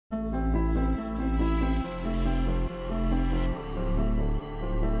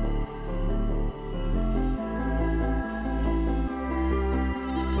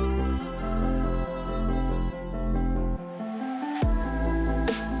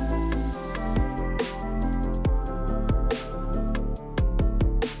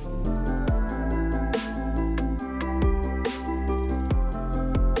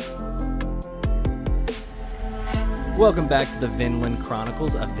Welcome back to the Vinland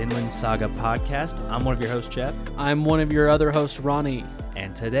Chronicles, a Vinland Saga podcast. I'm one of your hosts, Chad. I'm one of your other hosts, Ronnie.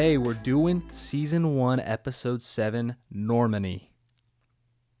 And today we're doing Season 1, Episode 7, Normanni.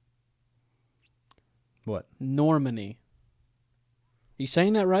 What? Normanni. You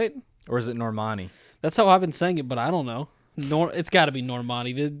saying that right? Or is it Normanni? That's how I've been saying it, but I don't know. It's got to be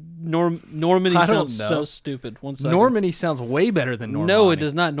Normanni. Normanni sounds so stupid. One second. Normanni sounds way better than Normanni. No, it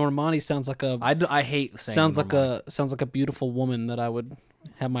does not. Normanni sounds like a. I hate saying sounds Normanni. Sounds like a beautiful woman that I would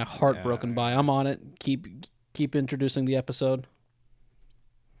have my heart broken by. I'm on it. Keep introducing the episode.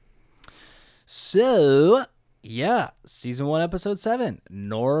 So, yeah, Season 1, Episode 7,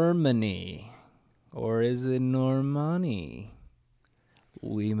 Normanni. Or is it Normanni?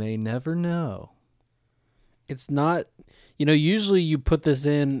 We may never know. It's not, usually you put this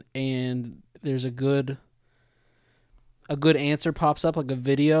in and there's a good answer pops up, like a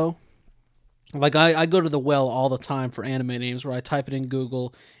video. Like I go to the well all the time for anime names where I type it in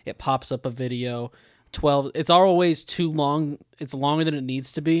Google, it pops up a video. It's always too long. It's longer than it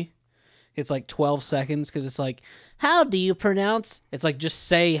needs to be. It's like 12 seconds because it's like, how do you pronounce? It's like, just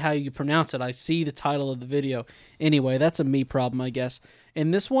say how you pronounce it. I see the title of the video. Anyway, that's a me problem, I guess.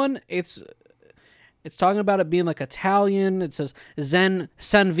 In this one, it's talking about it being like Italian. It says San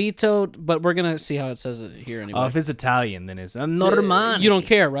Vito, but we're going to see how it says it here anyway. Oh, if it's Italian, then it's Normanni. You don't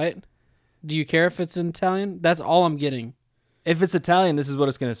care, right? Do you care if it's in Italian? That's all I'm getting. If it's Italian, this is what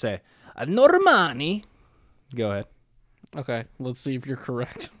it's going to say. Normanni. Go ahead. Okay, let's see if you're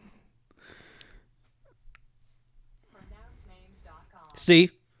correct.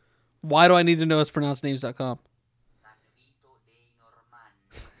 See? Why do I need to know it's pronouncenames.com?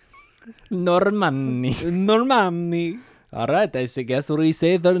 Normanni. Normanni. All right, I guess we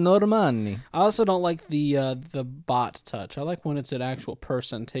say the Normanni. I also don't like the bot touch. I like when it's an actual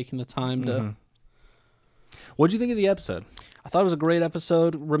person taking the time to... Mm-hmm. What'd you think of the episode? I thought it was a great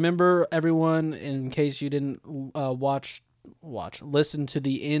episode. Remember, everyone, in case you didn't listen to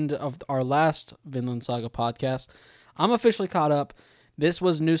the end of our last Vinland Saga podcast, I'm officially caught up. This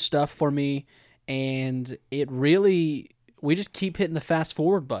was new stuff for me, and we just keep hitting the fast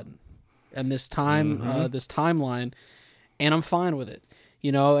forward button and this timeline, and I'm fine with it.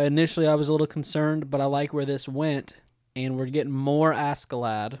 Initially I was a little concerned, but I like where this went, and we're getting more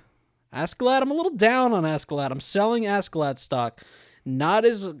Askeladd. I'm a little down on Askeladd. I'm selling Askeladd stock. Not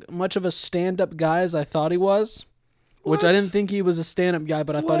as much of a stand-up guy as I thought he was, which I didn't think he was a stand-up guy,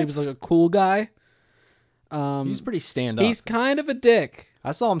 but I thought he was like a cool guy. He's pretty stand-up. He's kind of a dick.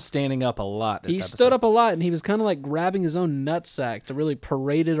 I saw him standing up a lot this He episode. stood up a lot, and he was kind of like grabbing his own nutsack to really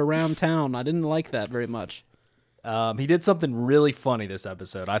parade it around town. I didn't like that very much. He did something really funny this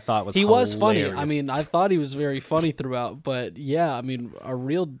episode. I thought was was funny. I mean, I thought he was very funny throughout, but yeah, I mean, a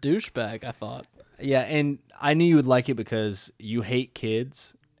real douchebag, I thought. Yeah, and I knew you would like it because you hate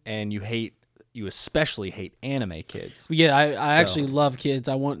kids, and you especially hate anime kids. Yeah, I actually love kids.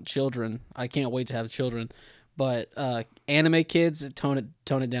 I want children. I can't wait to have children. But anime kids, tone it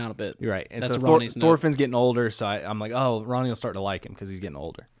down a bit. You're right. And that's so Ronnie's note. Thorfinn's getting older, so I'm like, oh, Ronnie will start to like him because he's getting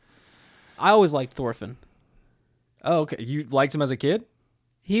older. I always liked Thorfinn. Oh, okay. You liked him as a kid?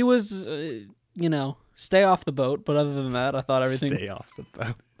 He was, stay off the boat. But other than that, I thought everything... Stay off the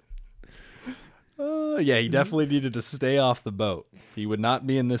boat. Yeah, he definitely needed to stay off the boat. He would not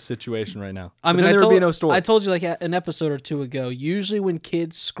be in this situation right now. I mean, there would be no story. I told you like an episode or two ago, usually when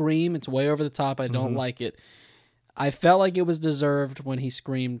kids scream, it's way over the top. I don't like it. I felt like it was deserved when he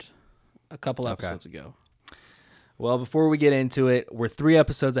screamed a couple episodes ago. Well, before we get into it, we're 3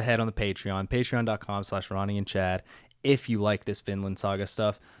 episodes ahead on the Patreon, patreon.com/Ronnie and Chad, if you like this Vinland Saga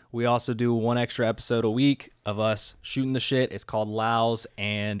stuff. We also do 1 extra episode a week of us shooting the shit. It's called Lows,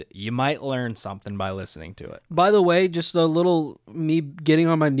 and you might learn something by listening to it. By the way, just a little me getting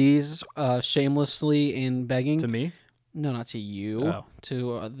on my knees shamelessly and begging. To me? No, not to you. Oh.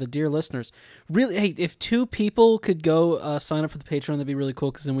 To the dear listeners. Really, hey, if 2 people could go sign up for the Patreon, that'd be really cool,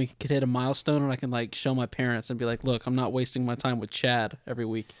 because then we could hit a milestone, and I can like show my parents and be like, look, I'm not wasting my time with Chad every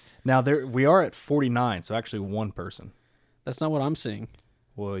week. Now, we are at 49, so actually 1 person. That's not what I'm seeing.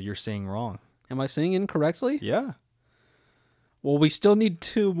 Well, you're seeing wrong. Am I seeing incorrectly? Yeah. Well, we still need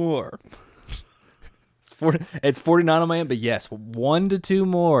 2 more. It's 49 on my end, but yes, 1 to 2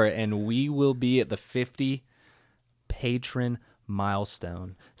 more, and we will be at the 50 patron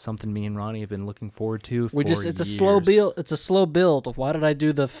milestone. Something me and Ronnie have been looking forward to for years. It's a slow build. It's a slow build. Why did I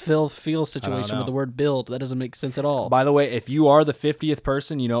do the feel situation with the word build? That doesn't make sense at all. By the way, if you are the 50th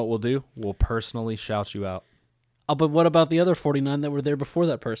person, you know what we'll do? We'll personally shout you out. Oh, but what about the other 49 that were there before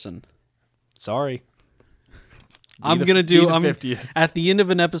that person? Sorry. I'm the going to do 50th. at the end of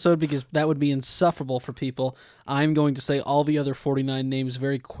an episode, because that would be insufferable for people. I'm going to say all the other 49 names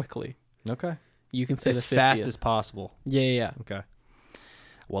very quickly. Okay. You can say As the 50th. fast as possible. Yeah. Okay.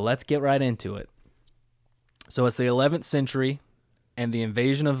 Well, let's get right into it. So it's the 11th century, and the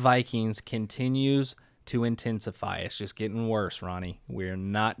invasion of Vikings continues to intensify. It's just getting worse, Ronnie. We're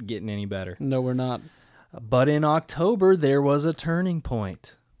not getting any better. No, we're not. But in October, there was a turning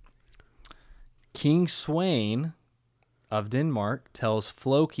point. King Sweyn of Denmark tells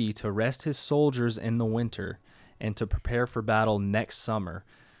Floki to rest his soldiers in the winter and to prepare for battle next summer,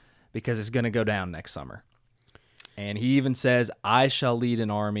 because it's going to go down next summer. And he even says, I shall lead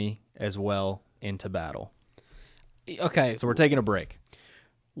an army as well into battle. Okay. So we're taking a break.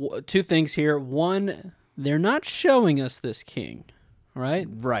 Two things here. One, they're not showing us this king, right?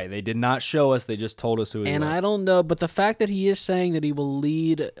 Right. They did not show us. They just told us who he was. And I don't know, but the fact that he is saying that he will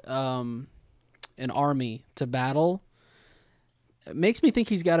lead an army to battle, it makes me think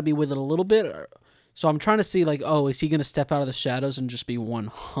he's got to be with it a little bit. So I'm trying to see, like, oh, is he going to step out of the shadows and just be one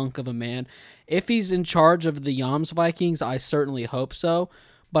hunk of a man? If he's in charge of the Jomsvikings, Vikings, I certainly hope so.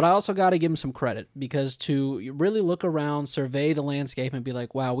 But I also got to give him some credit, because to really look around, survey the landscape, and be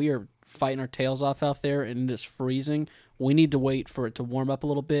like, wow, we are fighting our tails off out there, and it is freezing. We need to wait for it to warm up a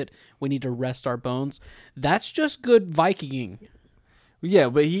little bit. We need to rest our bones. That's just good Vikinging. Yeah,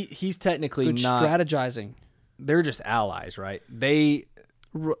 but he's technically good not strategizing. They're just allies, right?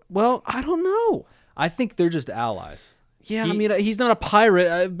 Well, I don't know. I think they're just allies. Yeah, I mean, he's not a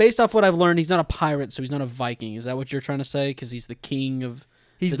pirate. Based off what I've learned, he's not a pirate, so he's not a Viking. Is that what you're trying to say? Because he's the king of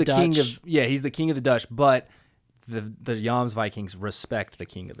he's the Dutch? king of he's the king of the Dutch, but the Jomsvikings respect the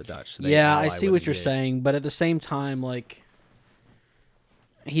king of the Dutch. So yeah, I see what you're saying, but at the same time, like,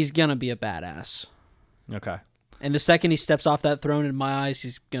 he's gonna be a badass. Okay. And the second he steps off that throne, in my eyes,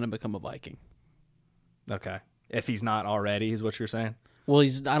 he's gonna become a Viking. Okay. If he's not already, is what you're saying? Well,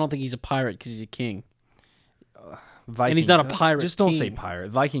 I don't think he's a pirate because he's a king. Vikings, and he's not a pirate. Just don't king. say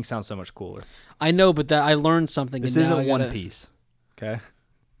pirate. Viking sounds so much cooler. I know, but I learned something. This and isn't now One Piece. Okay.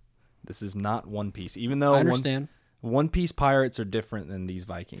 This is not One Piece. Even though I understand. One Piece pirates are different than these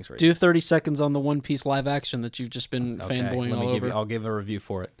Vikings, right? Do 30 seconds on the One Piece live action that you've just been fanboying all over. I'll give a review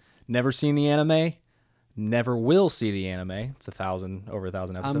for it. Never seen the anime. Never will see the anime. It's over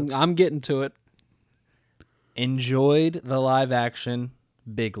 1,000 episodes. I'm getting to it. Enjoyed the live action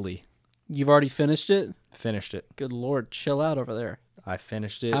bigly. You've already finished it? Finished it. Good Lord, chill out over there. I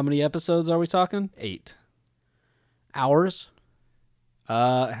finished it. How many episodes are we talking? 8 hours.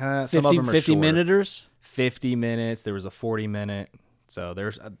 Some 50, of them are 50 short. minuters. 50 minutes. There was a 40-minute. So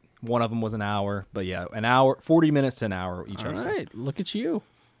there's one of them was an hour, but yeah, an hour, 40 minutes to an hour each episode. All right, look at you.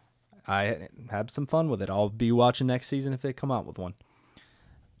 I had some fun with it. I'll be watching next season if they come out with one.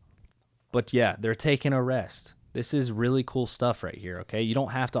 But yeah, they're taking a rest. This is really cool stuff right here, okay? You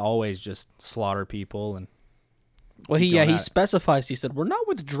don't have to always just slaughter people and Well, he specifies. He said, "We're not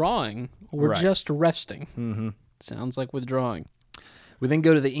withdrawing. We're Right. just resting." Mm-hmm. Sounds like withdrawing. We then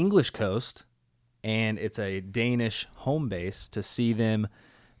go to the English coast, and it's a Danish home base to see them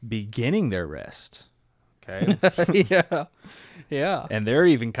beginning their rest. Okay? Yeah. And they're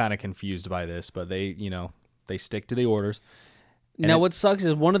even kind of confused by this, but they stick to the orders. Now, what sucks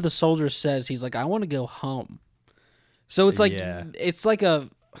is one of the soldiers says, he's like, "I want to go home." So it's like, it's like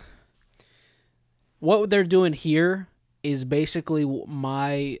what they're doing here is basically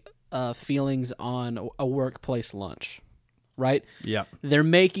my feelings on a workplace lunch, right? Yeah. They're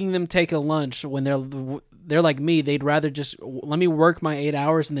making them take a lunch when they're like me. They'd rather just let me work my 8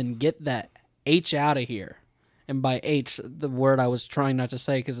 hours and then get that H out of here. And by H, the word I was trying not to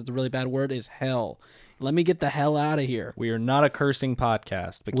say because it's a really bad word is hell. Let me get the hell out of here. We are not a cursing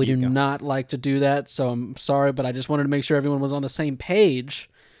podcast, but we do not like to do that, so I'm sorry, but I just wanted to make sure everyone was on the same page,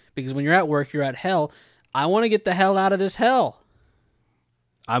 because when you're at work, you're at hell. I want to get the hell out of this hell.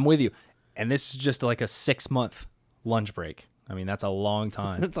 I'm with you. And this is just like a 6-month lunch break. I mean, that's a long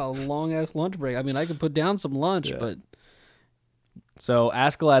time. That's a long-ass lunch break. I mean, I could put down some lunch, but... So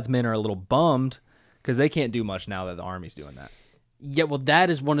Askeladd's men are a little bummed because they can't do much now that the army's doing that. Yeah, well,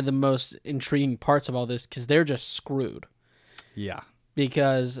 that is one of the most intriguing parts of all this, because they're just screwed. Yeah.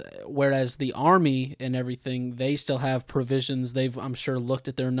 Because whereas the army and everything, they still have provisions. They've, I'm sure, looked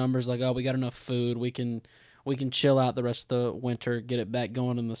at their numbers like, oh, we got enough food. We can chill out the rest of the winter, get it back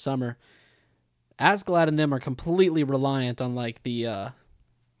going in the summer. Askeladd and them are completely reliant on like the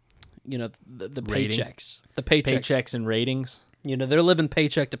paychecks. The paychecks. Paychecks and ratings. They're living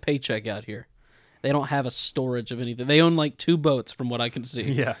paycheck to paycheck out here. They don't have a storage of anything. They own like 2 boats from what I can see.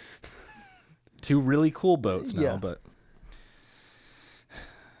 Yeah. 2 really cool boats now, Yeah. but...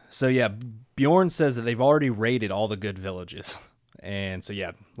 So yeah, Bjorn says that they've already raided all the good villages. And so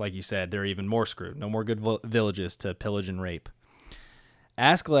yeah, like you said, they're even more screwed. No more good villages to pillage and rape.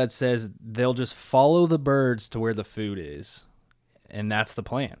 Askeladd says they'll just follow the birds to where the food is. And that's the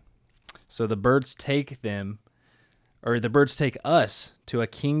plan. So the birds take us to a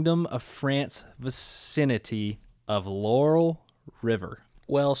kingdom of France vicinity of Laurel River.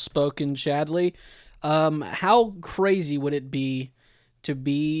 Well spoken, Chadley. How crazy would it be to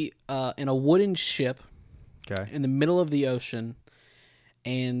be in a wooden ship in the middle of the ocean,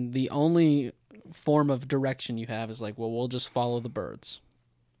 and the only form of direction you have is like, well, we'll just follow the birds.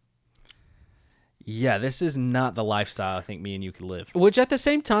 Yeah, this is not the lifestyle I think me and you could live. Which at the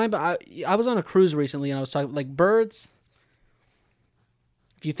same time, I was on a cruise recently, and I was talking, like, birds,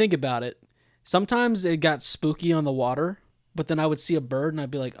 if you think about it, sometimes it got spooky on the water, but then I would see a bird, and I'd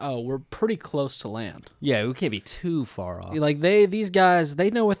be like, oh, we're pretty close to land. Yeah, we can't be too far off. Like, these guys,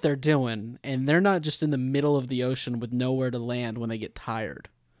 they know what they're doing, and they're not just in the middle of the ocean with nowhere to land when they get tired.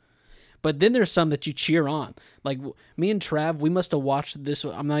 But then there's some that you cheer on. Like, me and Trav, we must have watched this.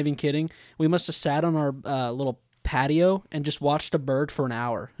 I'm not even kidding. We must have sat on our little patio and just watched a bird for an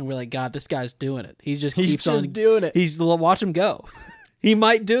hour. And we're like, God, this guy's doing it. He's just doing it. Watch him go. He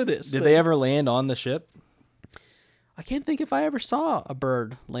might do this. Did they ever land on the ship? I can't think if I ever saw a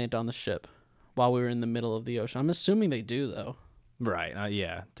bird land on the ship while we were in the middle of the ocean. I'm assuming they do, though. Right.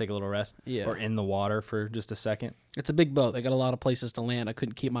 Yeah. Take a little rest. Yeah. Or in the water for just a second. It's a big boat. They got a lot of places to land. I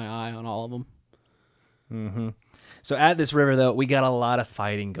couldn't keep my eye on all of them. Mm-hmm. So at this river, though, we got a lot of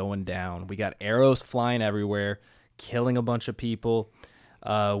fighting going down. We got arrows flying everywhere, killing a bunch of people.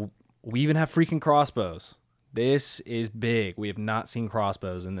 We even have freaking crossbows. This is big. We have not seen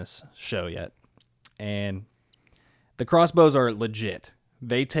crossbows in this show yet. And the crossbows are legit.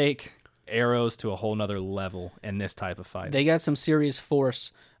 They take arrows to a whole nother level in this type of fight. They got some serious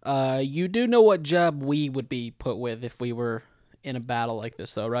force. You do know what job we would be put with if we were in a battle like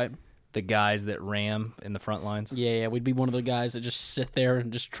this, though, right? The guys that ram in the front lines? Yeah, we'd be one of the guys that just sit there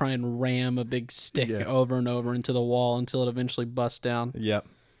and just try and ram a big stick over and over into the wall until it eventually busts down. Yep.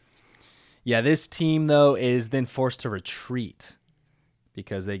 Yeah, this team, though, is then forced to retreat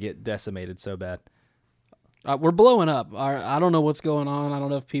because they get decimated so bad. We're blowing up. I don't know what's going on. I don't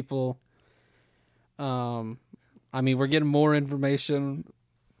know if people... we're getting more information.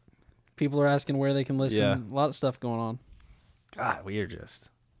 People are asking where they can listen. Yeah. A lot of stuff going on. God,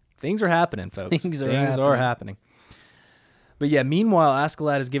 things are happening, folks. Things are happening. But yeah, meanwhile,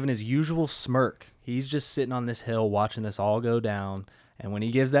 Askeladd is given his usual smirk. He's just sitting on this hill watching this all go down. And when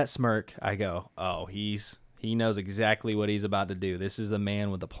he gives that smirk, I go, oh, he knows exactly what he's about to do. This is the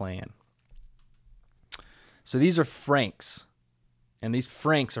man with a plan. So these are Franks. And these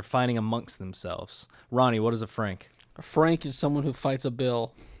Franks are fighting amongst themselves. Ronnie, what is a Frank? A Frank is someone who fights a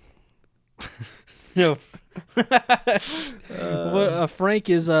bill. No. A Frank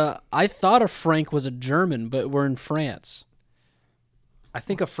is I thought a Frank was a German, but we're in France. I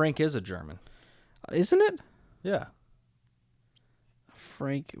think a Frank is a German. Isn't it? Yeah. A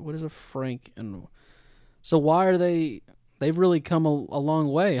Frank. What is a Frank? And so why are they? They've really come a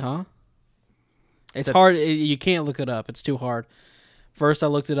long way, huh? It's hard. You can't look it up. It's too hard. First, I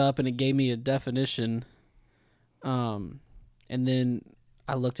looked it up and it gave me a definition. And then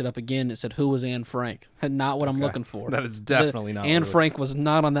I looked it up again. It said, "Who was Anne Frank?" Not what I'm looking for. That is definitely not. Anne Frank was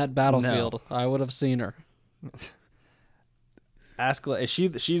not on that battlefield. No. I would have seen her.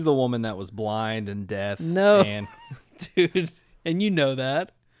 Askeladd, she's the woman that was blind and deaf. No, and dude, and you know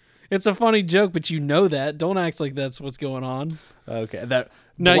that. It's a funny joke, but you know that. Don't act like that's what's going on. Okay,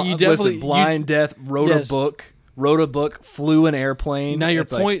 you definitely blind, deaf, wrote a book, flew an airplane. Now your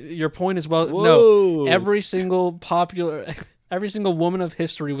point is well. Whoa. No, every single woman of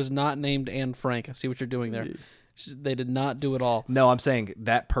history was not named Anne Frank. I see what you're doing there. They did not do it all. No, I'm saying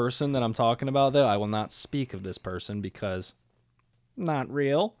that person that I'm talking about, though, I will not speak of this person because not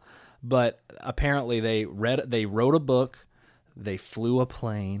real. But apparently they wrote a book, they flew a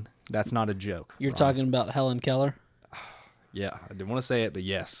plane. That's not a joke. You're talking about Helen Keller? Yeah, I didn't want to say it, but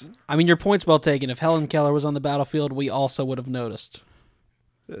yes. I mean, your point's well taken. If Helen Keller was on the battlefield, we also would have noticed.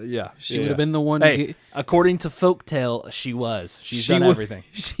 She would have been the one. Hey, according to folktale, she was. She's done everything.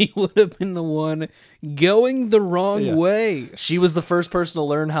 She would have been the one going the wrong way. She was the first person to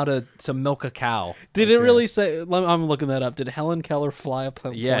learn how to milk a cow. Did it really say? I'm looking that up. Did Helen Keller fly a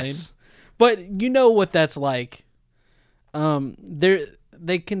plane? Yes. But you know what that's like.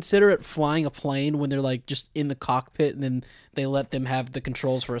 They consider it flying a plane when they're like just in the cockpit, and then they let them have the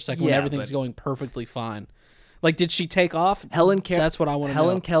controls for a second when everything's going perfectly fine. Like, did she take off? That's what I want to know.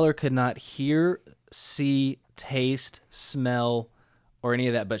 Helen Keller could not hear, see, taste, smell, or any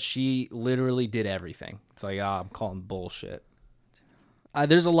of that, but she literally did everything. It's like, I'm calling bullshit.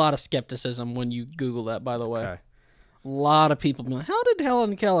 There's a lot of skepticism when you Google that, by the way. Okay. A lot of people be like, how did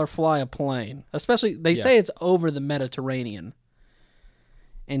Helen Keller fly a plane? Especially, they say it's over the Mediterranean.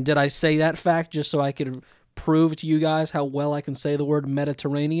 And did I say that fact just so I could prove to you guys how well I can say the word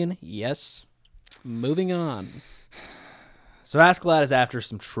Mediterranean? Yes. Moving on. So Askeladd is after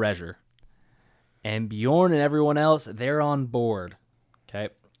some treasure. And Bjorn and everyone else, they're on board. Okay?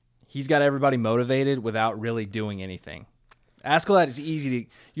 He's got everybody motivated without really doing anything. Askeladd is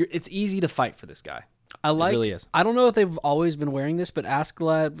it's easy to fight for this guy. It really is. I don't know if they've always been wearing this, but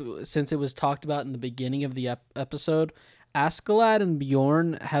Askeladd, since it was talked about in the beginning of the episode, Askeladd and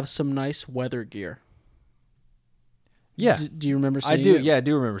Bjorn have some nice weather gear. Yeah. Do you remember seeing it? I do. Yeah, I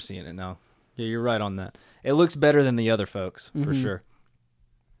do remember seeing it now. Yeah, you're right on that. It looks better than the other folks, for sure.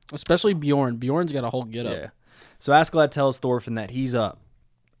 Especially Bjorn. Bjorn's got a whole get-up. Yeah. So Askeladd tells Thorfinn that he's up.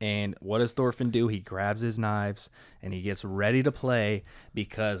 And what does Thorfinn do? He grabs his knives and he gets ready to play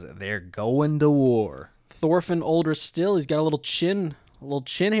because they're going to war. Thorfinn, older still, he's got a little chin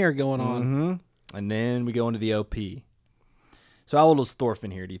hair going on. Mm-hmm. And then we go into the OP. So how old is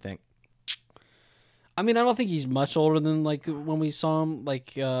Thorfinn here, do you think? I mean, I don't think he's much older than like when we saw him.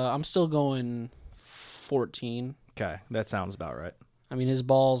 Like, I'm still going 14. Okay, that sounds about right. I mean, his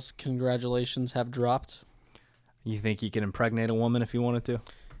balls, congratulations, have dropped. You think he can impregnate a woman if he wanted to?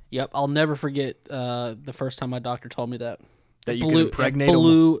 Yep, I'll never forget the first time my doctor told me that. That you can impregnate a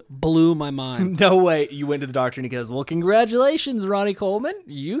woman? Blew my mind. No way. You went to the doctor and he goes, well, congratulations, Ronnie Coleman.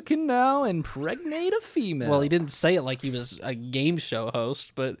 You can now impregnate a female. Well, he didn't say it like he was a game show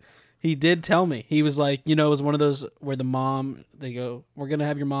host, but he did tell me. He was like, it was one of those where the mom, they go, we're going to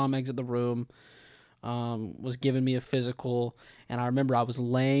have your mom exit the room, was giving me a physical. And I remember I was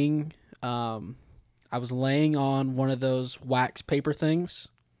laying on one of those wax paper things.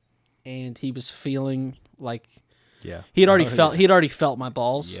 And he was feeling like, he'd already felt my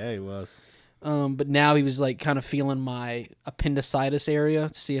balls. Yeah, he was. But now he was like kind of feeling my appendicitis area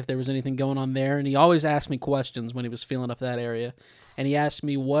to see if there was anything going on there. And he always asked me questions when he was feeling up that area. And he asked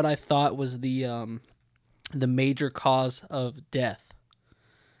me what I thought was the major cause of death,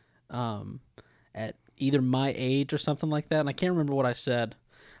 at either my age or something like that. And I can't remember what I said.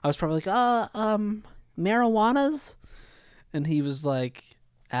 I was probably like, marijuana's, and he was like,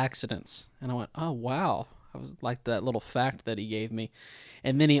 accidents. And I went, oh wow. I was like that little fact that he gave me.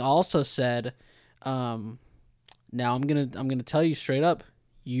 And then he also said, now I'm gonna tell you straight up,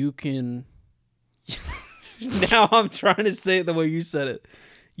 you can now I'm trying to say it the way you said it.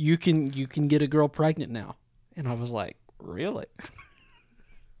 You can get a girl pregnant now. And I was like, really?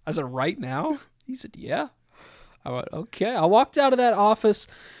 I said, right now? He said, yeah. I went, okay. I walked out of that office,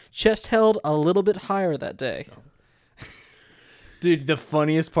 chest held a little bit higher that day. Dude, the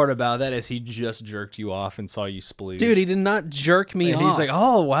funniest part about that is he just jerked you off and saw you splooge. Dude, he did not jerk me off. And he's like,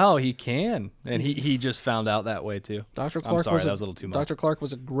 oh, wow, he can. And he just found out that way, too. Dr. Clark I'm sorry, that was a little too much. Dr. Clark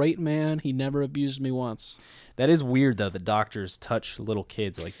was a great man. He never abused me once. That is weird, though, that doctors touch little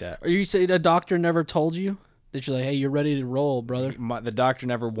kids like that. Or you say a doctor never told you? That you're like, hey, you're ready to roll, brother. The doctor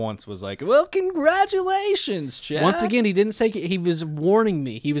never once was like, well, congratulations, Chad. Once again, he didn't say, he was warning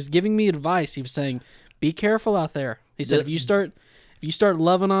me. He was giving me advice. He was saying, be careful out there. He said, if you start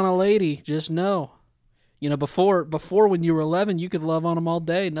loving on a lady, just know. Before when you were 11, you could love on them all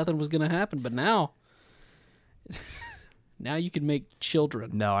day. Nothing was going to happen. But now you can make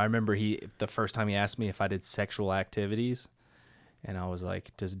children. No, I remember the first time he asked me if I did sexual activities. And I was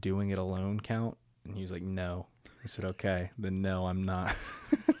like, does doing it alone count? And he was like, no. I said, okay, then no, I'm not.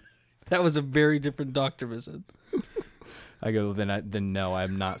 That was a very different doctor visit. I go, then no,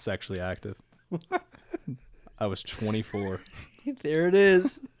 I'm not sexually active. I was 24. There it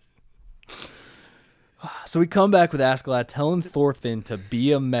is. So we come back with Askeladd telling Thorfinn to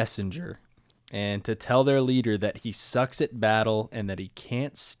be a messenger and to tell their leader that he sucks at battle and that he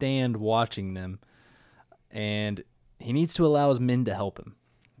can't stand watching them. And he needs to allow his men to help him.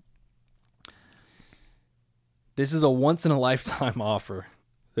 This is a once-in-a-lifetime offer.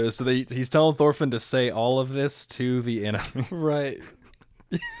 So he's telling Thorfinn to say all of this to the enemy. Right.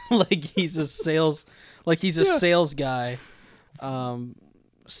 like he's a sales guy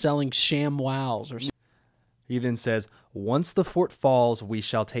selling sham wows or something. He then says, once the fort falls, we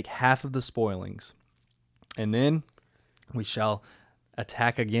shall take half of the spoilings. And then we shall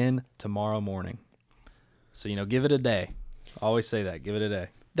attack again tomorrow morning. So, give it a day. I always say that. Give it a day.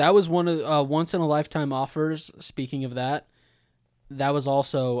 That was one of once-in-a-lifetime offers. Speaking of that, that was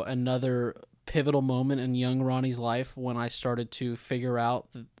also another pivotal moment in young Ronnie's life when I started to figure out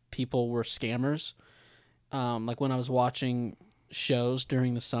that people were scammers. Like when I was watching shows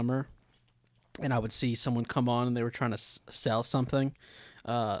during the summer, and I would see someone come on and they were trying to sell something.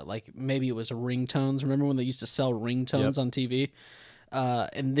 Like maybe it was ringtones. Remember when they used to sell ringtones on TV?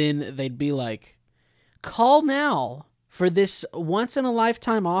 And then they'd be like, call now for this once in a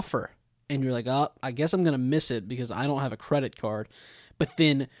lifetime offer. And you're like, oh, I guess I'm going to miss it because I don't have a credit card. But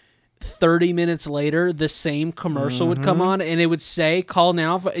then 30 minutes later, the same commercial would come on and it would say, call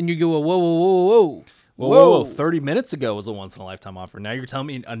now. And you go, whoa. Whoa, 30 minutes ago was a once-in-a-lifetime offer. Now you're telling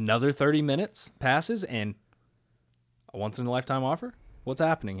me another 30 minutes passes and a once-in-a-lifetime offer? What's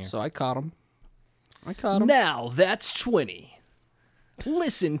happening here? So I caught him. Now that's 20.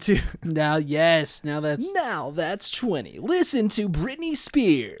 Listen to... Now that's 20. Listen to Britney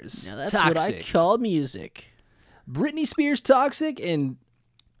Spears. Now that's Toxic. what I call music. Britney Spears, Toxic, and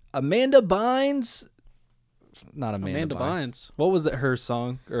Amanda Bynes... Not Amanda Bynes. What was her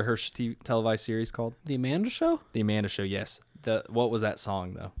song or her televised series called? The Amanda Show? The Amanda Show, yes. What was that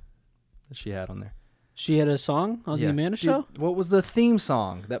song, though, that she had on there? She had a song on The Amanda Show? What was the theme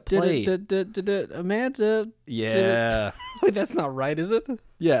song that played? Amanda. Yeah. Wait, that's not right, is it?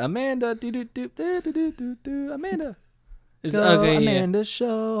 Yeah, Amanda. Amanda. Amanda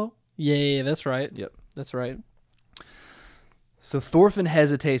Show. Yeah, that's right. Yep. That's right. So Thorfinn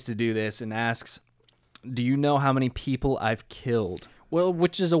hesitates to do this and asks, do you know how many people I've killed? Well,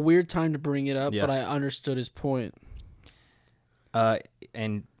 which is a weird time to bring it up, but I understood his point.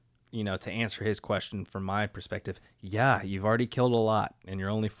 And, to answer his question from my perspective, yeah, you've already killed a lot, and you're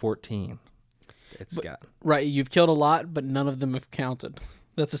only 14. Right, you've killed a lot, but none of them have counted.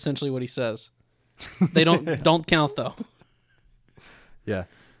 That's essentially what he says. They don't count, though. Yeah.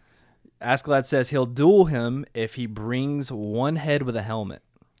 Askeladd says he'll duel him if he brings one head with a helmet.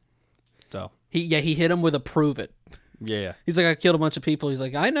 So... He hit him with a prove it. Yeah. He's like, I killed a bunch of people. He's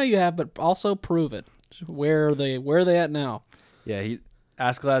like, I know you have, but also prove it. Where are they at now? Yeah,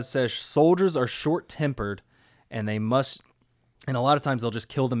 Askeladd says soldiers are short-tempered, and they must, and a lot of times they'll just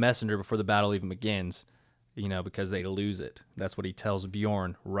kill the messenger before the battle even begins, because they lose it. That's what he tells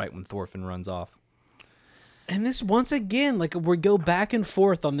Bjorn right when Thorfinn runs off. And this, once again, like, we go back and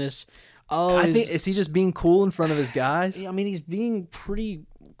forth on this. Oh, is he just being cool in front of his guys? I mean, he's being pretty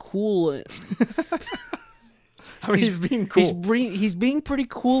cool. He's being cool. He's being pretty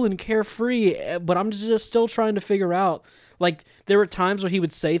cool and carefree, but I'm just still trying to figure out. Like, there were times where he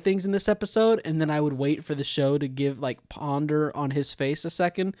would say things in this episode, and then I would wait for the show to give, like, ponder on his face a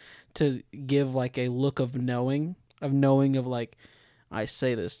second to give, like, a look of knowing, like, I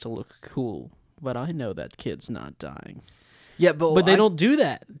say this to look cool, but I know that kid's not dying. Yeah, but they don't do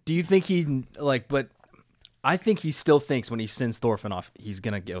that. Do you think but I think he still thinks when he sends Thorfinn off, he's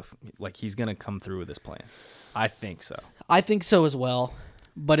going to come through with his plan. I think so. I think so as well,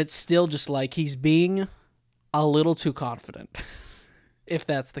 but it's still just like he's being a little too confident, if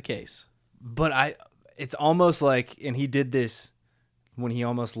that's the case. But it's almost like, and he did this when he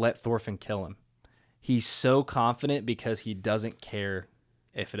almost let Thorfinn kill him. He's so confident because he doesn't care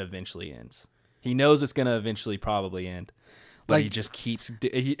if it eventually ends. He knows it's going to eventually probably end. But it just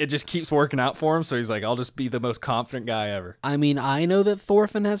keeps working out for him, so he's like, I'll just be the most confident guy ever. I mean, I know that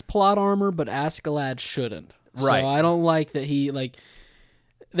Thorfinn has plot armor, but Askeladd shouldn't. Right. So I don't like that he, like...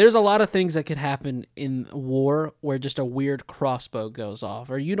 There's a lot of things that could happen in war where just a weird crossbow goes off,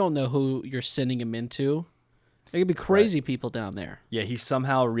 or you don't know who you're sending him into. There could be crazy people down there. Yeah, he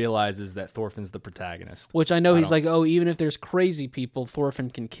somehow realizes that Thorfinn's the protagonist. Which I know he's like, oh, even if there's crazy people, Thorfinn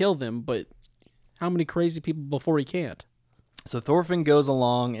can kill them, but how many crazy people before he can't? So Thorfinn goes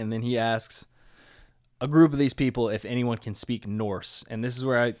along, and then he asks a group of these people if anyone can speak Norse. And this is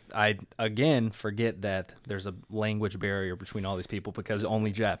where I again forget that there's a language barrier between all these people because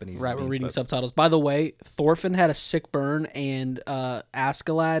only Japanese is right, we're reading spoken. subtitles. By the way, Thorfinn had a sick burn, and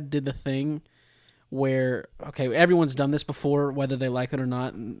Askeladd did the thing where, okay, everyone's done this before, whether they like it or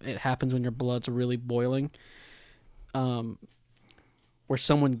not, and it happens when your blood's really boiling. Where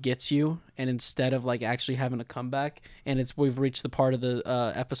someone gets you, and instead of like actually having a comeback, and we've reached the part of the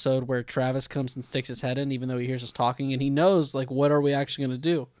episode where Travis comes and sticks his head in, even though he hears us talking, and he knows like what are we actually going to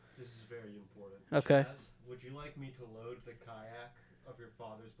do. This is very important. Okay. Chaz, would you like me to load the kayak of your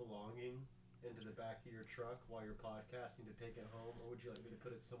father's belonging into the back of your truck while you're podcasting to take it home, or would you like me to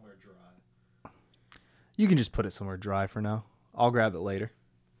put it somewhere dry? You can just put it somewhere dry for now. I'll grab it later.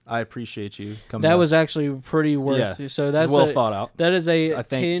 I appreciate you coming. That up. was actually pretty worth. Yeah. So that's well thought out. That is a I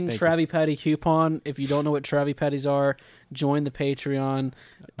think, 10 Travie Patty coupon. If you don't know what Travie Patties are, join the Patreon.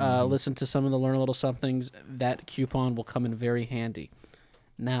 Listen to some of the Learn a Little Somethings. That coupon will come in very handy.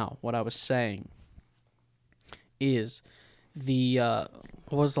 Now, what I was saying is what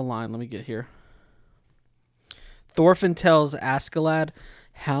was the line? Let me get here. Thorfinn tells Askeladd,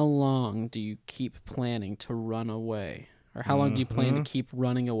 how long do you keep planning to run away? Or how long do you plan to keep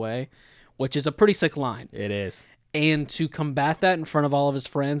running away? Which is a pretty sick line. It is. And to combat that in front of all of his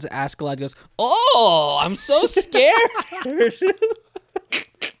friends, Askeladd goes, "Oh, I'm so scared."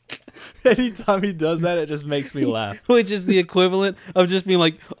 Anytime he does that, it just makes me laugh. Which is the equivalent of just being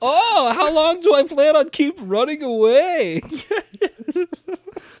like, "Oh, how long do I plan on keep running away?"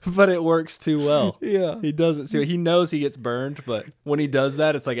 But it works too well. Yeah. He does it. So he knows he gets burned, but when he does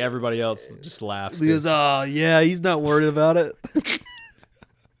that, it's like everybody else just laughs. He goes, "Oh, yeah, he's not worried about it."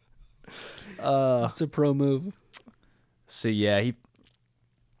 It's a pro move. So yeah,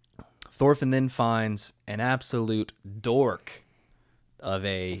 Thorfinn then finds an absolute dork of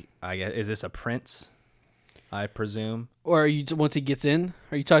I guess, is this a prince? I presume. Or once he gets in?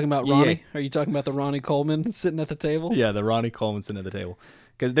 Are you talking about Ronnie? Yeah. Are you talking about the Ronnie Coleman sitting at the table? Yeah, the Ronnie Coleman sitting at the table.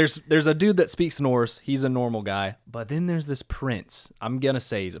 Because there's a dude that speaks Norse. He's a normal guy. But then there's this prince. I'm going to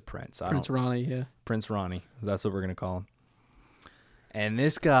say he's a prince. Prince Ronnie, yeah. Prince Ronnie. That's what we're going to call him. And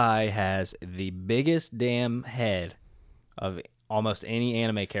this guy has the biggest damn head of almost any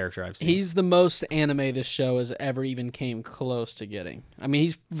anime character I've seen. He's the most anime this show has ever even came close to getting. I mean,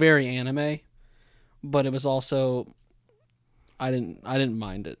 he's very anime, but it was also I didn't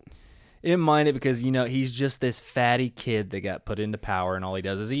mind it. I didn't mind it because, he's just this fatty kid that got put into power and all he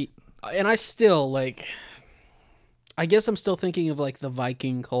does is eat. And I still, I guess I'm still thinking of, the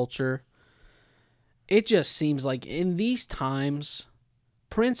Viking culture. It just seems like in these times,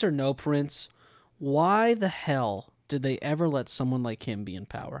 prince or no prince, why the hell did they ever let someone like him be in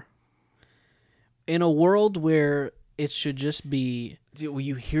power? In a world where it should just be... Dude, well,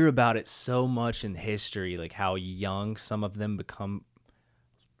 you hear about it so much in history, like how young some of them become...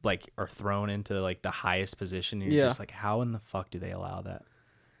 are thrown into the highest position, and you're just like, how in the fuck do they allow that?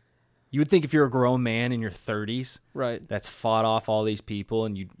 You would think if you're a grown man in your 30s, right, that's fought off all these people,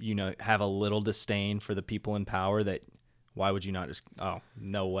 and you have a little disdain for the people in power, that why would you not just, oh,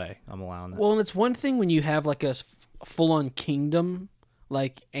 no way, I'm allowing that. Well, and it's one thing when you have a full-on kingdom,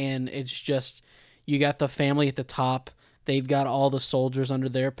 and it's just, you got the family at the top, they've got all the soldiers under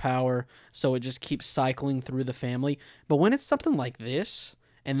their power, so it just keeps cycling through the family. But when it's something like this,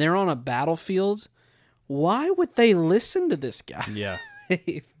 and they're on a battlefield, why would they listen to this guy? Yeah.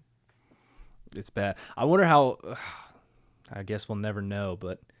 It's bad. I wonder how, I guess we'll never know,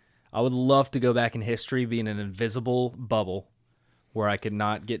 but I would love to go back in history, be in an invisible bubble where I could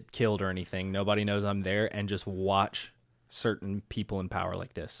not get killed or anything. Nobody knows I'm there, and just watch certain people in power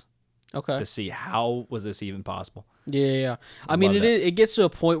like this. Okay. To see how was this even possible. Yeah. I mean, it gets to a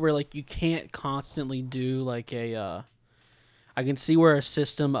point where you can't constantly do I can see where a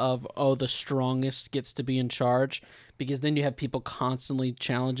system of, the strongest gets to be in charge, because then you have people constantly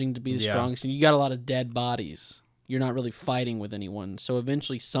challenging to be the strongest, and you got a lot of dead bodies. You're not really fighting with anyone. So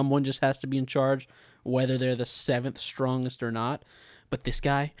eventually someone just has to be in charge, whether they're the 7th strongest or not. But this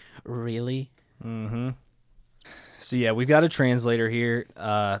guy, really? Mm-hmm. So yeah, we've got a translator here.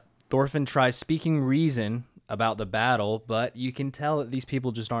 Thorfinn tries speaking reason about the battle, but you can tell that these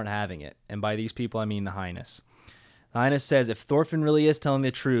people just aren't having it. And by these people, I mean the Highness. The Highness says if Thorfinn really is telling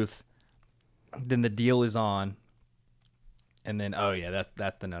the truth, then the deal is on. And then,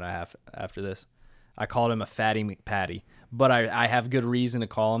 that's the note I have after this. I called him a fatty McPatty, but I have good reason to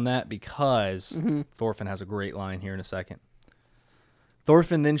call him that because Thorfinn has a great line here in a second.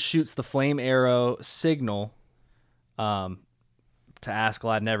 Thorfinn then shoots the flame arrow signal to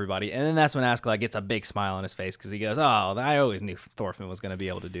Askeladd and everybody, and then that's when Askeladd gets a big smile on his face because he goes, "Oh, I always knew Thorfinn was going to be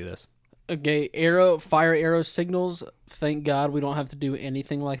able to do this." Okay, fire arrow signals. Thank God we don't have to do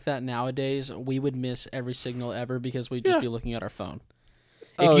anything like that nowadays. We would miss every signal ever because we'd just be looking at our phone.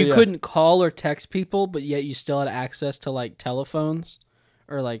 If you couldn't call or text people, but yet you still had access to telephones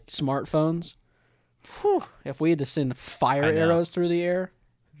or smartphones, if we had to send fire arrows through the air.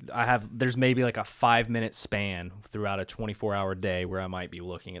 There's maybe a 5-minute span throughout a 24-hour day where I might be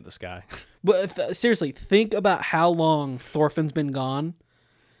looking at the sky. But seriously, think about how long Thorfinn's been gone.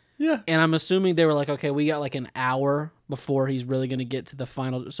 Yeah. And I'm assuming they were okay, we got an hour before he's really going to get to the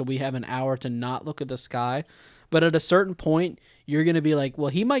final, so we have an hour to not look at the sky. But at a certain point, you're going to be well,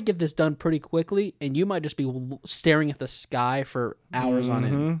 he might get this done pretty quickly, and you might just be staring at the sky for hours on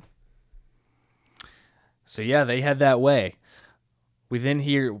end. So yeah, they head that way. We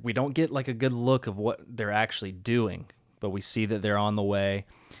don't get a good look of what they're actually doing, but we see that they're on the way.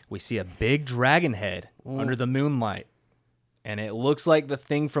 We see a big dragon head under the moonlight. And it looks like the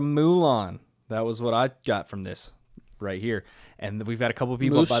thing from Mulan. That was what I got from this right here. And we've got a couple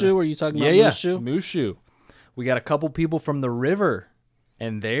people. Mushu? Are you talking about Mushu? Mushu? Mushu. We got a couple people from the river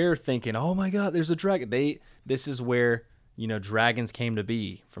and they're thinking, "Oh my God, there's a dragon." This is where dragons came to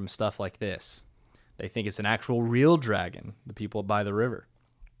be from stuff like this. They think it's an actual real dragon. The people by the river.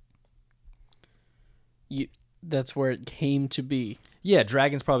 That's where it came to be. Yeah,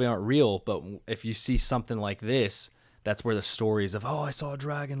 dragons probably aren't real, but if you see something like this, that's where the stories of, I saw a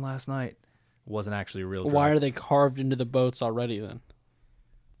dragon last night, wasn't actually a real dragon. Why are they carved into the boats already then?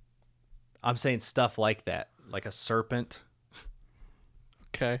 I'm saying stuff like that, like a serpent.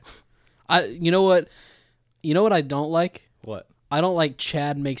 Okay. You know what I don't like? What? I don't like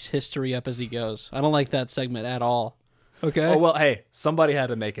Chad makes history up as he goes. I don't like that segment at all. Okay. Oh, well, hey, somebody had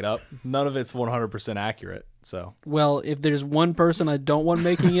to make it up. None of it's 100% accurate, so. Well, if there's one person I don't want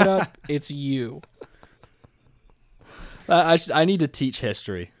making it up, it's you. I need to teach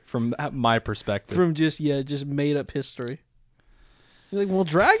history from my perspective. From just made up history. You're like, well,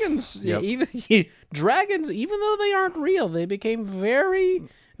 dragons, Yep. dragons, even though they aren't real, they became very,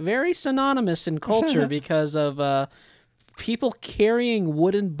 very synonymous in culture because of people carrying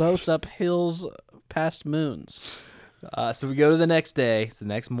wooden boats up hills past moons. So we go to the next day. It's the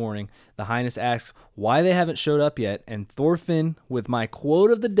next morning. The Highness asks why they haven't showed up yet, and Thorfinn, with my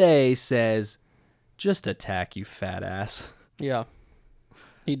quote of the day, says, "Just attack, you fat ass." Yeah,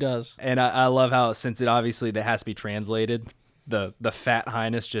 he does. And I love how, since it obviously that has to be translated, the fat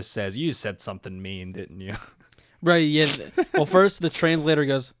Highness just says, "You said something mean, didn't you?" Right, yeah. Well, first the translator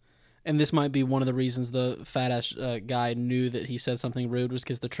goes, and this might be one of the reasons the fat ass guy knew that he said something rude, was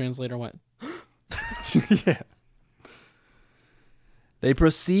because the translator went, Yeah. They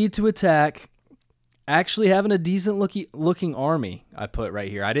proceed to attack, actually having a decent looking army, I put right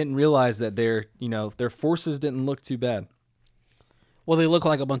here. I didn't realize that their forces didn't look too bad. well, they look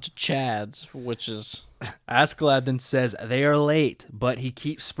like a bunch of Chads, which is... Askeladd then says they are late, but he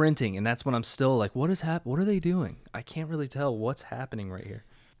keeps sprinting, and that's when I'm still like, what is what are they doing? I can't really tell what's happening right here.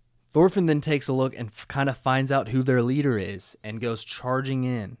 Thorfinn then takes a look and kind of finds out who their leader is and goes charging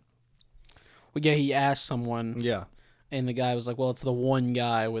in. Well, yeah, he asked someone, Yeah. and the guy was like, well, it's the one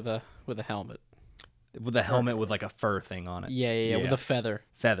guy with a helmet. With a helmet with like a fur thing on it. Yeah, with a feather.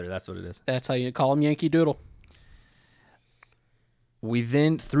 Feather, that's what it is. That's how you call him, Yankee Doodle. We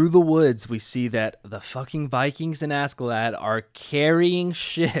then, through the woods, we see that the fucking Vikings and Askeladd are carrying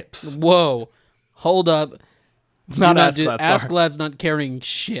ships. Whoa. Hold up. Not Askeladd, sorry. Askeladd's not carrying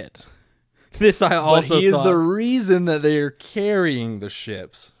shit. This I also But he is thought. the reason that they are carrying the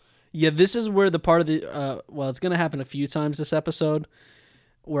ships. Yeah, this is where the part of the... it's going to happen a few times this episode,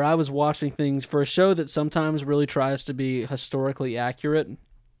 where I was watching things for a show that sometimes really tries to be historically accurate.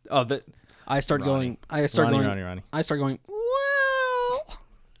 Oh, I start Ronnie. going... I start Ronnie. going, well...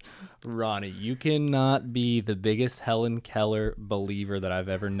 Ronnie, you cannot be the biggest Helen Keller believer that I've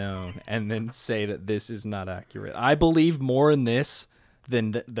ever known and then say that this is not accurate. I believe more in this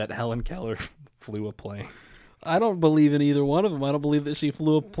than that Helen Keller flew a plane. I don't believe in either one of them. I don't believe that she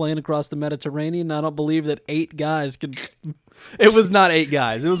flew a plane across the Mediterranean. I don't believe that 8 guys could... It was not 8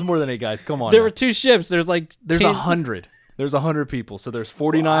 guys. It was more than 8 guys. Come on. There now. were 2 ships. There's 10... 100. There's 100 people. So there's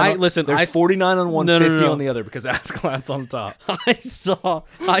 49. Listen, there's 49 on one, 50 No. on the other because Askeladd's on top. I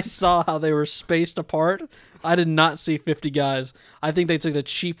saw how they were spaced apart. I did not see 50 guys. I think they took the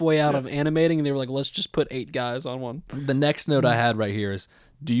cheap way out of animating, and they were like, let's just put 8 guys on one. The next note I had right here is,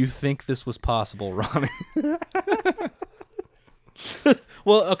 do you think this was possible, Ronnie?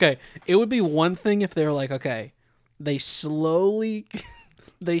 Well, okay. It would be one thing if they were like, okay, they slowly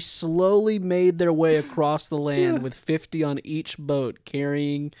made their way across the land with 50 on each boat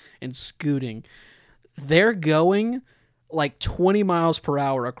carrying and scooting. They're going like 20 miles per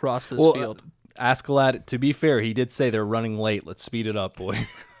hour across this field. Askeladd, to be fair, he did say they're running late. Let's speed it up,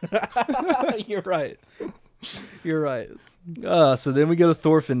 boys. You're right. You're right. So then we go to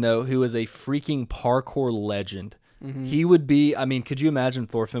Thorfinn, though, who is a freaking parkour legend. Mm-hmm. He would be, could you imagine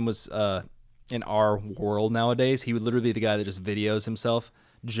Thorfinn was in our world nowadays? He would literally be the guy that just videos himself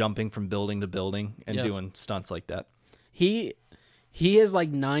jumping from building to building and doing stunts like that. He has like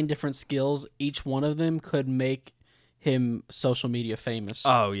 9 different skills. Each one of them could make him social media famous.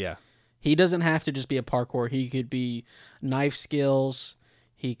 Oh, yeah. He doesn't have to just be a parkour. He could be knife skills.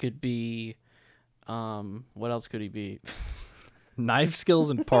 He could be... what else could he be? Knife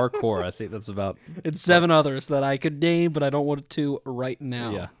skills and parkour. I think that's about... It's 7 others that I could name, but I don't want to right now.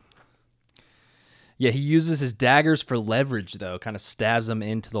 Yeah. Yeah, he uses his daggers for leverage, though. Kind of stabs them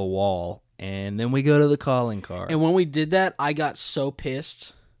into the wall. And then we go to the calling card. And when we did that, I got so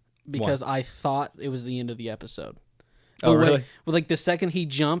pissed because I thought it was the end of the episode. Oh, really? With like the second he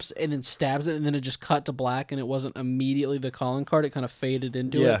jumps and then stabs it and then it just cut to black and it wasn't immediately the calling card. It kind of faded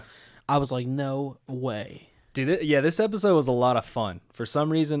into it. I was like, no way. Dude, yeah, this episode was a lot of fun. For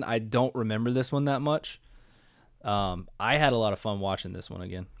some reason, I don't remember this one that much. I had a lot of fun watching this one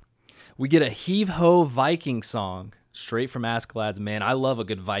again. We get a heave-ho Viking song straight from Askeladd's. Man, I love a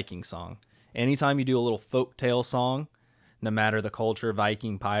good Viking song. Anytime you do a little folktale song, no matter the culture,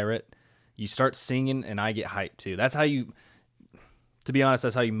 Viking, pirate, you start singing and I get hyped too. That's how you, to be honest,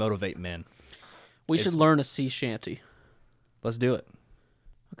 that's how you motivate men. We should learn a sea shanty. Let's do it.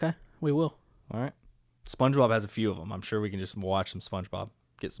 Okay, we will. All right. SpongeBob has a few of them. I'm sure we can just watch some SpongeBob,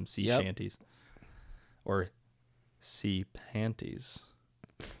 get some sea shanties. Or sea panties.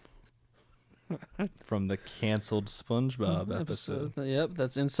 From the canceled SpongeBob episode. Yep,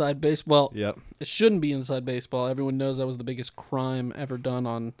 that's inside baseball. Yep. It shouldn't be inside baseball. Everyone knows that was the biggest crime ever done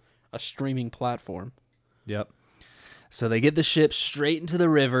on a streaming platform. Yep. So they get the ship straight into the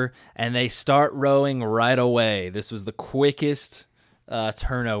river, and they start rowing right away. This was the quickest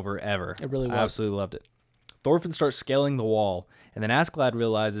turnover ever. It really was. I absolutely loved it. Thorfinn starts scaling the wall, and then Askeladd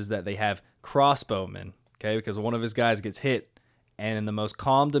realizes that they have crossbowmen, okay, because one of his guys gets hit, and in the most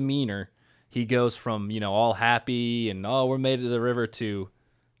calm demeanor, he goes from, all happy and, oh, we're made it to the river to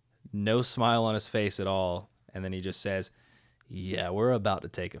no smile on his face at all. And then he just says, yeah, we're about to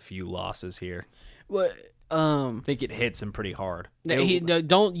take a few losses here. What? I think it hits him pretty hard.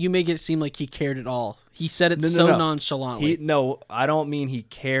 Don't you make it seem like he cared at all. He said it so nonchalantly. I don't mean he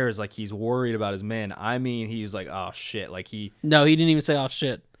cares like he's worried about his men. I mean he's like, oh, shit. No, he didn't even say, oh,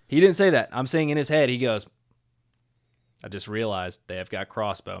 shit. He didn't say that. I'm saying in his head, he goes, I just realized they have got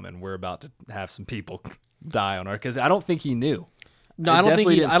crossbowmen. We're about to have some people die on our, because I don't think he knew. No, I don't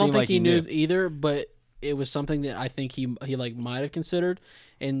think he knew either, but it was something that I think he might have considered.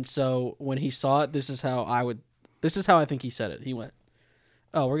 And so when he saw it, this is how I think he said it. He went,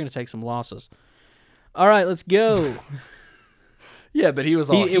 "Oh, we're going to take some losses. All right, let's go." Yeah, but he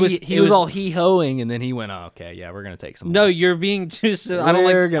was all he was all hee-hoing, and then he went, "Oh, okay, yeah, we're going to take some No, losses." You're being too I don't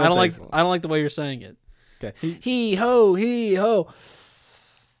like the way you're saying it. Okay. Hee-ho, hee-ho.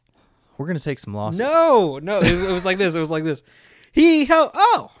 We're going to take some losses. No, it was like this. It was like this. Hee-ho.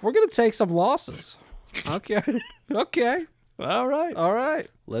 Oh, we're going to take some losses. Okay. Okay. All right.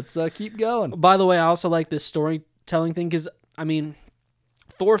 Let's keep going. By the way, I also like this storytelling thing because,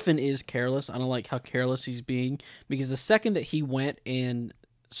 Thorfinn is careless. I don't like how careless he's being because the second that he went and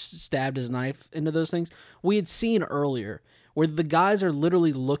stabbed his knife into those things, we had seen earlier where the guys are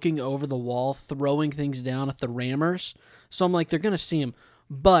literally looking over the wall, throwing things down at the rammers. So I'm like, they're going to see him.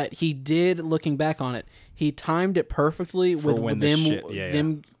 But he did, looking back on it, he timed it perfectly with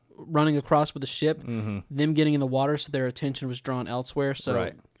them running across with the ship, them getting in the water, so their attention was drawn elsewhere.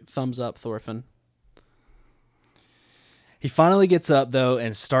 So thumbs up, Thorfinn. He finally gets up, though,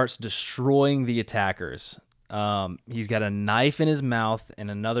 and starts destroying the attackers. He's got a knife in his mouth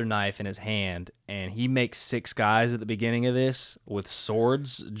and another knife in his hand, and he makes 6 guys at the beginning of this with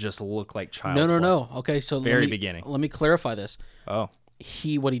swords just look like child's play. No. Okay, so beginning. Let me clarify this. Oh.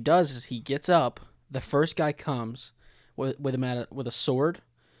 What he does is he gets up, the first guy comes with a sword.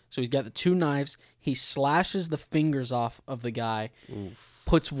 So he's got the 2 knives. He slashes the fingers off of the guy,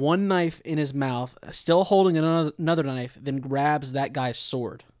 puts one knife in his mouth, still holding another knife, then grabs that guy's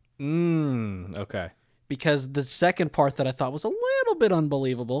sword. Okay. Because the second part that I thought was a little bit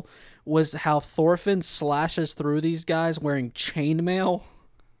unbelievable was how Thorfinn slashes through these guys wearing chainmail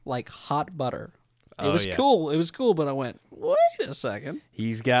like hot butter. It was cool. It was cool, but I went, wait a second.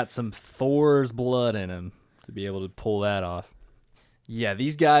 He's got some Thor's blood in him to be able to pull that off. Yeah,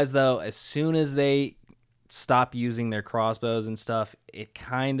 these guys, though, as soon as they stop using their crossbows and stuff,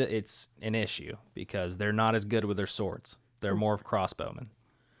 it's an issue because they're not as good with their swords. They're more of crossbowmen.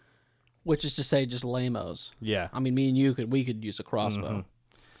 Which is to say, just lame-os. Yeah. I mean, me and you we could use a crossbow. Mm-hmm.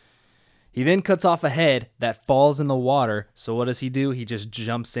 He then cuts off a head that falls in the water. So what does he do? He just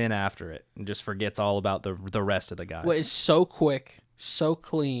jumps in after it and just forgets all about the rest of the guys. Well, it's so quick, so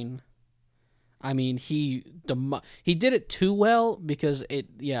clean. I mean, he did it too well because it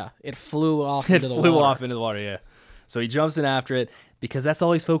flew off into the water. It flew off into the water, yeah. So he jumps in after it because that's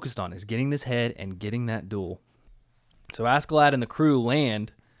all he's focused on is getting this head and getting that duel. So Askeladd and the crew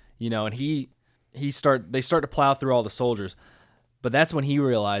land, and they start to plow through all the soldiers. But that's when he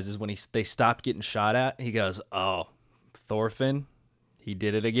realizes when they stopped getting shot at, he goes, "Oh, Thorfinn, he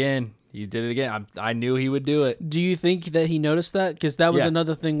did it again. He did it again. I knew he would do it." Do you think that he noticed that? Because that was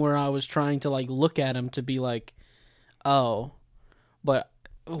another thing where I was trying to look at him to be like, "Oh," but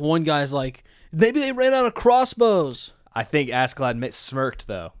one guy's like, "Maybe they ran out of crossbows." I think Askeladd smirked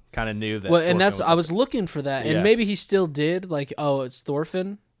though, kind of knew that. Well, and I was looking for that, and maybe he still did. Like, oh, it's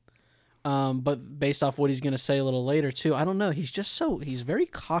Thorfinn. But based off what he's gonna say a little later too, I don't know. He's very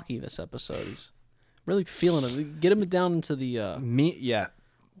cocky this episode. He's Really feeling it. Get him down into the.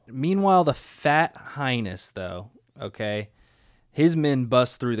 Meanwhile, the Fat Highness, though, okay, his men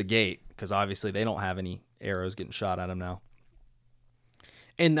bust through the gate because obviously they don't have any arrows getting shot at him now.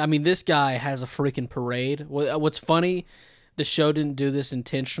 And I mean, this guy has a freaking parade. What's funny, the show didn't do this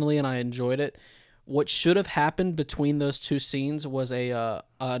intentionally, and I enjoyed it. What should have happened between those two scenes was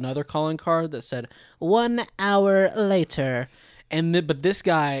another calling card that said 1 hour later, but this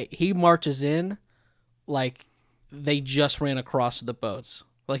guy, he marches in like they just ran across the boats.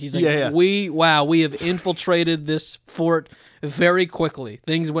 Like he's like, we have infiltrated this fort very quickly.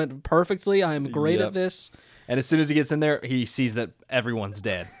 Things went perfectly. I am great at this. And as soon as he gets in there, he sees that everyone's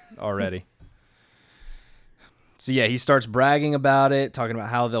dead already. So yeah, he starts bragging about it, talking about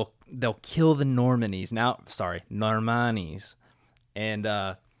how they'll kill the Normannies.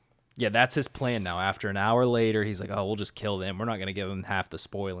 And that's his plan now. After an hour later, he's like, oh, we'll just kill them. We're not going to give them half the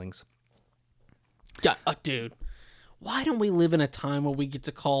spoilings. God, dude, why don't we live in a time where we get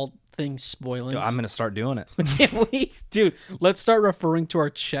to call things spoilings? I'm going to start doing it. Can't we? Dude, let's start referring to our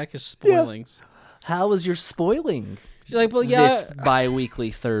check as spoilings. Yeah. How was your spoiling? You're like, well, yeah. This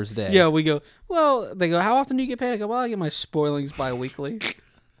bi-weekly Thursday. Yeah, we go, well, they go, how often do you get paid? I go, well, I get my spoilings bi-weekly.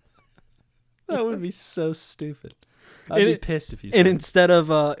 That would be so stupid. I'd be pissed if you said And instead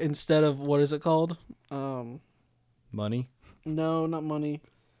of what is it called? Money? No, not money.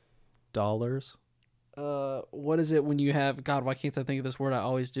 Dollars? What is it when you have, God, why can't I think of this word? I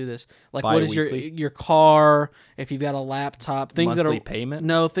always do this. Like, bi-weekly? What is your car, if you've got a laptop, things Monthly that are payment?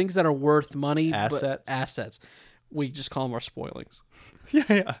 No, things that are worth money. Assets? Assets. We just call them our spoilings.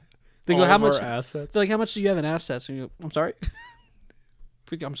 Yeah. They go, how much assets? They're like, how much do you have in assets? And you go, I'm sorry?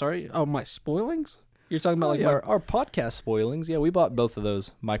 I'm sorry? Oh, my spoilings? You're talking about our podcast spoilings. Yeah, we bought both of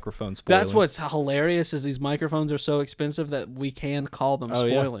those microphone spoilings. That's what's hilarious is these microphones are so expensive that we can call them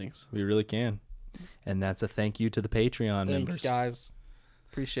spoilings. Yeah. We really can. And that's a thank you to the Patreon members. Thanks, guys.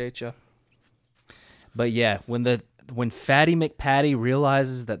 Appreciate you. But yeah, when Fatty McPatty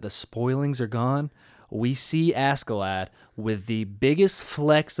realizes that the spoilings are gone, we see Askeladd with the biggest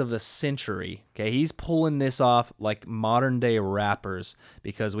flex of the century. Okay, he's pulling this off like modern day rappers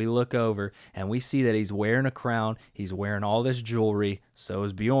because we look over and we see that he's wearing a crown, he's wearing all this jewelry, so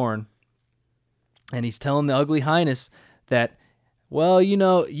is Bjorn. And he's telling the Ugly Highness that, well,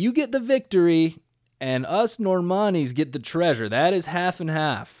 you get the victory and us Normannis get the treasure. That is half and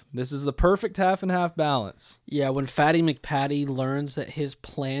half. This is the perfect half and half balance. Yeah, when Fatty McPatty learns that his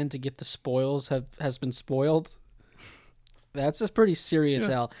plan to get the spoils has been spoiled, that's a pretty serious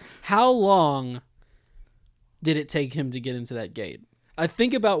L. How long did it take him to get into that gate? I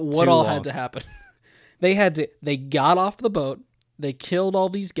think about what all had to happen. They got off the boat. They killed all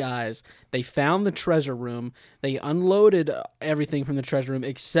these guys. They found the treasure room. They unloaded everything from the treasure room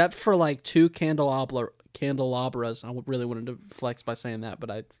except for like 2 candelabras. I really wanted to flex by saying that,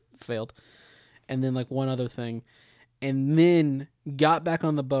 but I failed. And then like one other thing. And then got back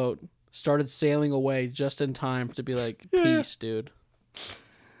on the boat, started sailing away just in time to be like, peace, dude.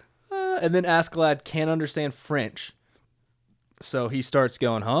 And then Askeladd can't understand French. So he starts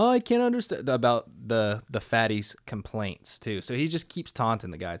going, I can't understand about the fatty's complaints too. So he just keeps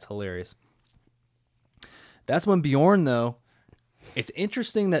taunting the guy. It's hilarious. That's when Bjorn, though, it's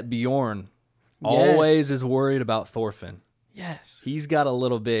interesting that Bjorn always is worried about Thorfinn. Yes. He's got a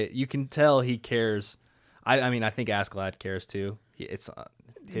little bit, you can tell he cares. I mean, I think Askeladd cares too.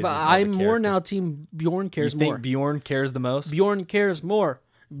 But I'm more now team Bjorn cares more. You think Bjorn cares the most? Bjorn cares more.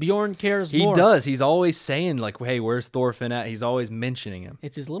 Bjorn cares He more. does. He's always saying, like, hey, where's Thorfinn at? He's always mentioning him.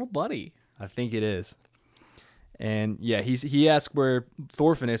 It's his little buddy. I think it is. And, yeah, he asks where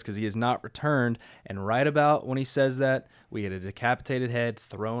Thorfinn is because he has not returned. And right about when he says that, we get a decapitated head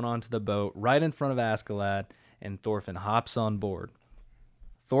thrown onto the boat right in front of Askeladd, and Thorfinn hops on board.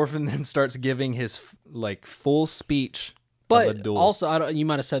 Thorfinn then starts giving his, like, full speech of a duel. Also, you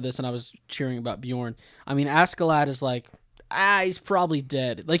might have said this, and I was cheering about Bjorn. I mean, Askeladd is like, he's probably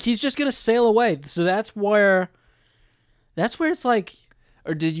dead. Like, he's just gonna sail away. So that's where it's like.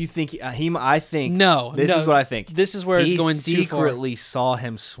 Or did you think I think no. This is what I think. This is where it's going too far. He secretly saw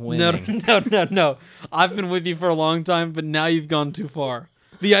him swimming. No. I've been with you for a long time, but now you've gone too far.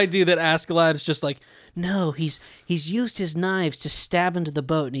 The idea that Askeladd is just like, no, he's used his knives to stab into the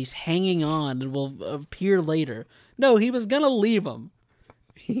boat, and he's hanging on and will appear later. No, he was gonna leave him.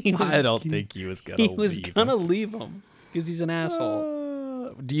 I don't think he was gonna leave him. He was gonna leave him. Because he's an asshole.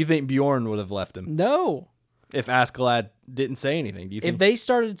 Do you think Bjorn would have left him? No. If Askeladd didn't say anything, do you think? If they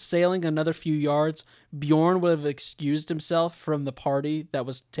started sailing another few yards, Bjorn would have excused himself from the party that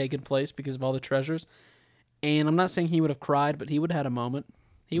was taking place because of all the treasures. And I'm not saying he would have cried, but he would have had a moment.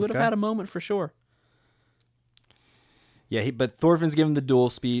 He would have had a moment for sure. Yeah, but Thorfinn's giving the duel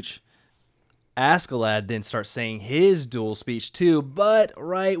speech. Askeladd then starts saying his duel speech too, but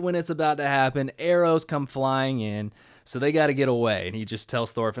right when it's about to happen, arrows come flying in, so they got to get away. And he just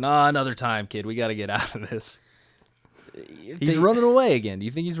tells Thorfinn, another time, kid, we got to get out of this. He's running away again. Do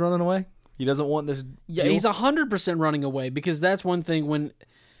you think he's running away? He doesn't want this Yeah, duel? he's 100% running away, because that's one thing when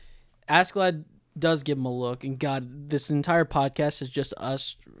Askeladd does give him a look, and God, this entire podcast is just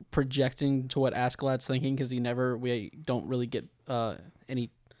us projecting to what Askeladd's thinking, because we don't really get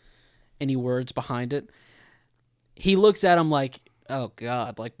any words behind it. He looks at him like, oh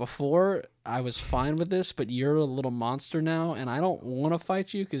God, like before I was fine with this, but you're a little monster now, and I don't want to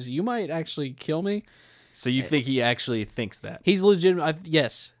fight you because you might actually kill me. So you think he actually thinks that? He's legitimate.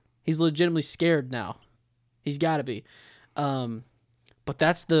 Yes, he's legitimately scared now. He's got to be. But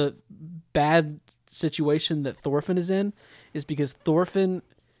that's the bad situation that Thorfinn is in, is because Thorfinn,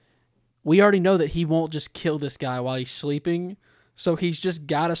 we already know that he won't just kill this guy while he's sleeping. So he's just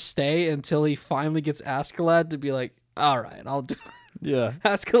got to stay until he finally gets Askeladd to be like, all right, I'll do it. Yeah.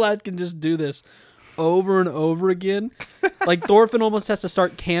 Askeladd can just do this over and over again. Like, Thorfinn almost has to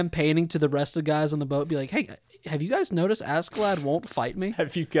start campaigning to the rest of the guys on the boat, be like, hey, have you guys noticed Askeladd won't fight me?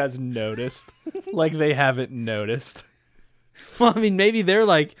 Have you guys noticed? Like they haven't noticed. Well, I mean, maybe they're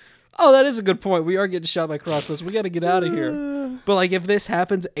like, oh, that is a good point. We are getting shot by crossbows. We got to get out of here. But, like, if this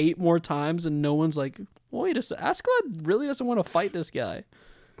happens 8 more times and no one's like, wait a second, Askeladd really doesn't want to fight this guy.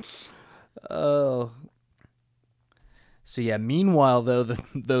 Oh. So, yeah, meanwhile, though,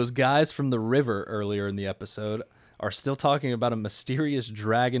 those guys from the river earlier in the episode are still talking about a mysterious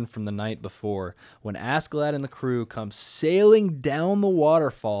dragon from the night before, when Askeladd and the crew come sailing down the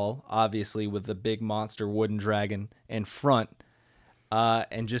waterfall, obviously with the big monster wooden dragon in front,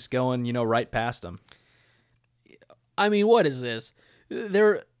 and just going, right past them. I mean, what is this?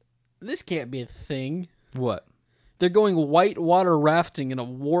 This can't be a thing. What? They're going whitewater rafting in a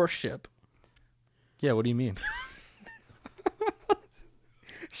warship. Yeah, what do you mean?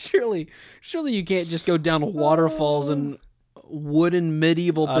 Surely you can't just go down waterfalls in wooden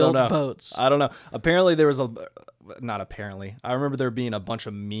medieval built boats. I don't know. Apparently there was not apparently. I remember there being a bunch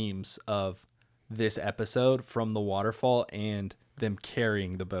of memes of this episode from the waterfall and them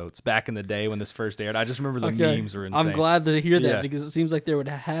carrying the boats back in the day when this first aired. I just remember the memes were insane. I'm glad to hear that, Yeah. because it seems like there would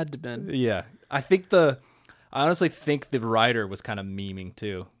have had to been. Yeah. I honestly think the writer was kind of memeing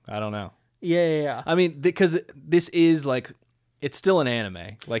too. I don't know. Yeah. I mean, because this is like, it's still an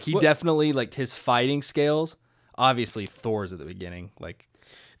anime. Like, he definitely, like, his fighting scales, obviously Thor's at the beginning. Like,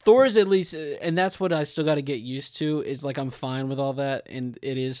 Thor's at least, and that's what I still got to get used to, is like, I'm fine with all that. And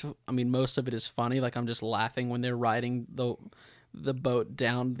it is, I mean, most of it is funny. Like, I'm just laughing when they're riding the boat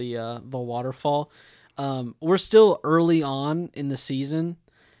down the waterfall. We're still early on in the season,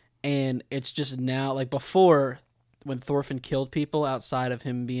 and it's just now, like, before, when Thorfinn killed people, outside of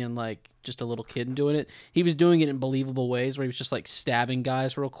him being like just a little kid and doing it, he was doing it in believable ways where he was just like stabbing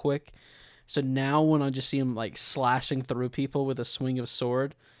guys real quick. So now when I just see him like slashing through people with a swing of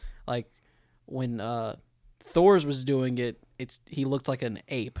sword, like when Thor's was doing it, he looked like an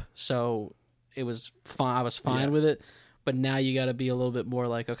ape. So it was fine. I was fine with it. But now you got to be a little bit more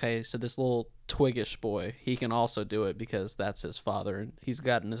like, okay, so this little twiggish boy, he can also do it because that's his father and he's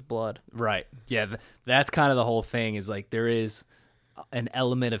got in his blood. right. Yeah, that's kind of the whole thing, is like there is an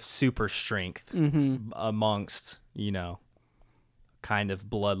element of super strength amongst, kind of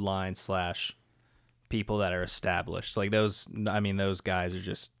bloodline / people that are established. Like those guys are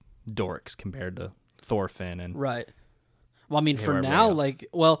just dorks compared to Thorfinn and Right. Well, I mean, for everybody now,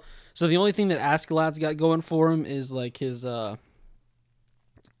 else. So the only thing that Askeladd's got going for him is like his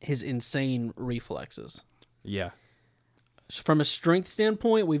insane reflexes. Yeah. From a strength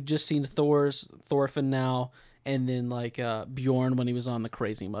standpoint, we've just seen Thorfinn now, and then like Bjorn when he was on the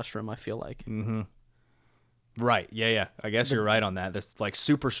crazy mushroom, I feel like. Mm-hmm. Right. Yeah. I guess you're right on that. This like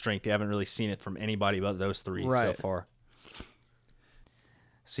super strength, you haven't really seen it from anybody but those three so far.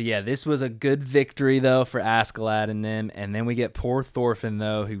 So yeah, this was a good victory though for Askeladd and them, and then we get poor Thorfinn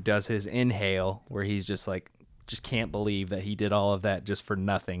though, who does his inhale, where he's just can't believe that he did all of that just for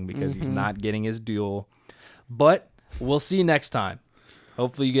nothing because he's not getting his duel. But we'll see next time.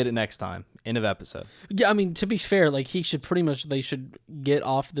 Hopefully you get it next time. End of episode. Yeah, I mean, to be fair, like they should get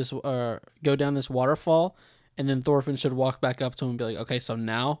off this, go down this waterfall, and then Thorfinn should walk back up to him and be like, okay, so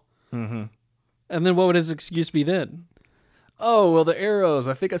now? Mm-hmm. And then what would his excuse be then? Oh, well, the arrows.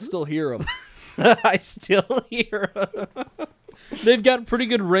 I think I still hear them. I still hear them. They've got pretty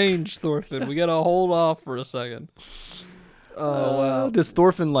good range, Thorfinn. We got to hold off for a second. Oh, wow. Does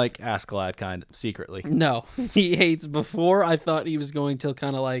Thorfinn like Askeladd kind of secretly? No, he hates. Before, I thought he was going to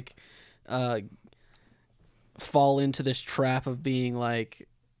kind of like fall into this trap of being like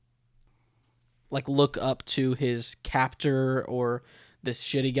look up to his captor or this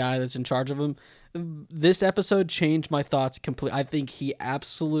shitty guy that's in charge of him. This episode changed my thoughts completely. I think he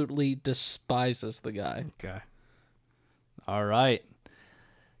absolutely despises the guy. Okay. All right.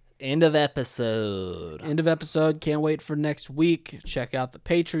 End of episode. End of episode. Can't wait for next week. Check out the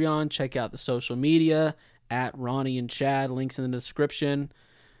Patreon. Check out the social media at Ronnie and Chad. Links in the description.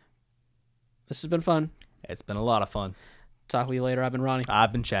 This has been fun. It's been a lot of fun. Talk with you later. I've been Ronnie.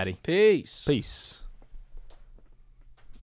 I've been Chatty. Peace. Peace.